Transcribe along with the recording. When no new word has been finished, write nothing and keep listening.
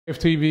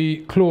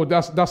AFTV, Claude,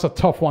 that's a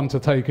tough one to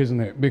take,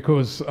 isn't it?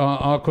 Because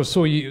I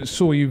saw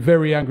you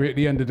very angry at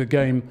the end of the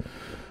game,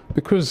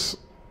 because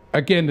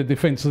again the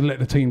defence has let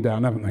the team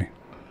down, haven't they?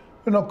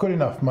 We're not good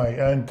enough, mate.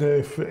 And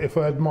if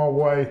I had my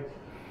way,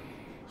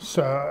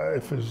 so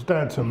if it's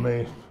down to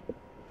me,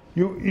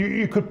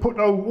 you could put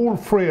all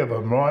three of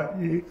them, right?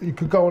 You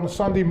could go on a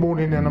Sunday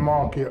morning in the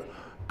market,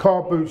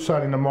 car boot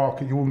sale in the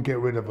market. You wouldn't get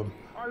rid of them.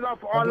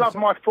 I love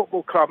my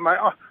football club, mate.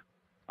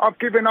 I've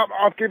given up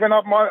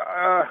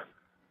my.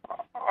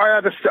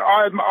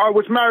 I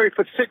was married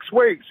for 6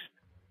 weeks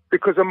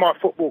because of my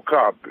football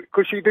club,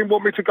 because she didn't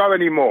want me to go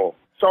anymore.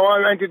 So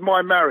I ended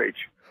my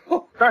marriage.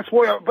 That's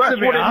what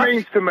it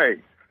means to me.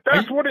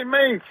 That's what it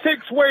means.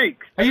 6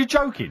 weeks. Are you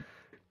joking?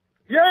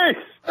 Yes,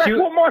 that's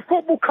what my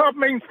football club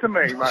means to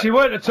me, mate. She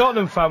weren't a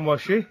Tottenham fan,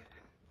 was she?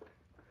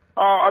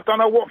 I don't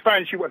know what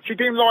fan she was. She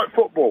didn't like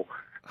football.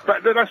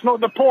 But that's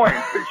not the point.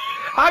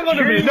 Hang on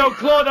a minute. No,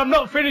 Claude, I'm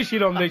not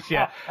finishing on this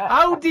yet.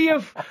 How do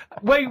you...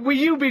 Wait, with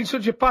you being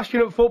such a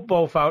passionate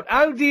football fan,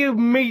 how do you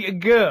meet a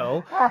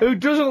girl who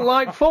doesn't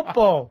like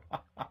football?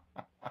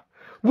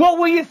 What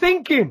were you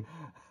thinking?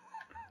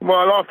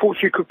 Well, I thought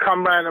she could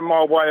come round to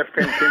my way of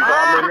thinking, but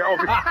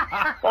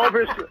I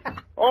mean,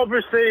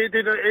 obviously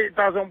it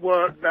doesn't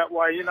work that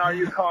way. You know,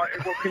 you can't...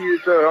 What can you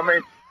do? I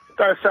mean,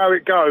 that's how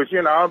it goes,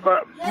 you know,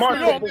 but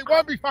my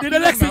football... Did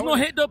Alexis not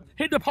hit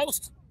the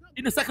post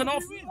in the second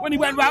half when he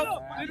went round?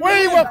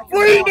 We were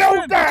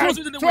 3-0 down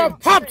to a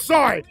pub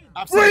side.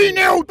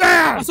 3-0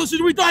 down. So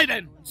should we die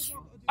then?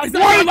 Wake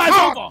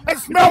up and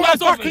smell the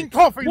fucking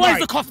coffee, Where's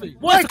mate. the coffee?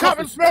 Wake up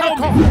and smell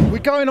the coffee. We're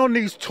going on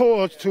these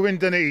tours to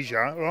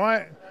Indonesia,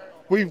 right?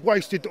 We've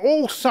wasted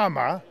all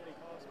summer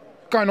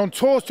going on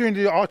tours to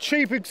Indonesia. Our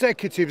chief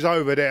executive's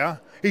over there.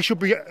 He should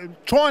be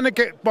trying to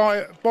get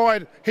by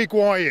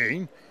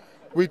Higuain.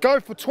 We go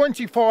for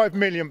 £25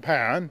 million.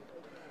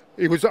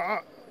 It was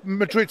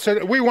Madrid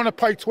said we want to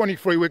pay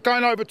 23. We're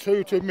going over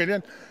 2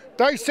 million.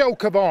 They sell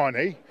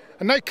Cavani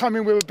and they come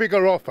in with a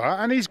bigger offer,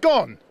 and he's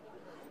gone.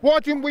 Why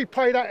didn't we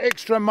pay that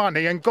extra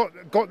money and got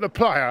the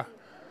player?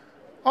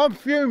 I'm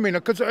fuming,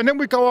 and then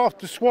we go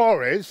after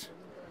Suarez.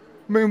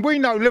 I mean, we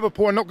know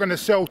Liverpool are not going to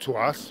sell to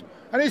us,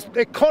 and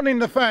they're conning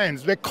the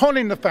fans. They're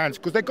conning the fans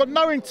because they've got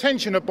no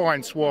intention of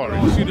buying Suarez.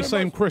 I'll ask you the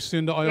same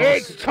question that I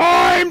asked. It's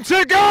time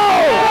to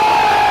go!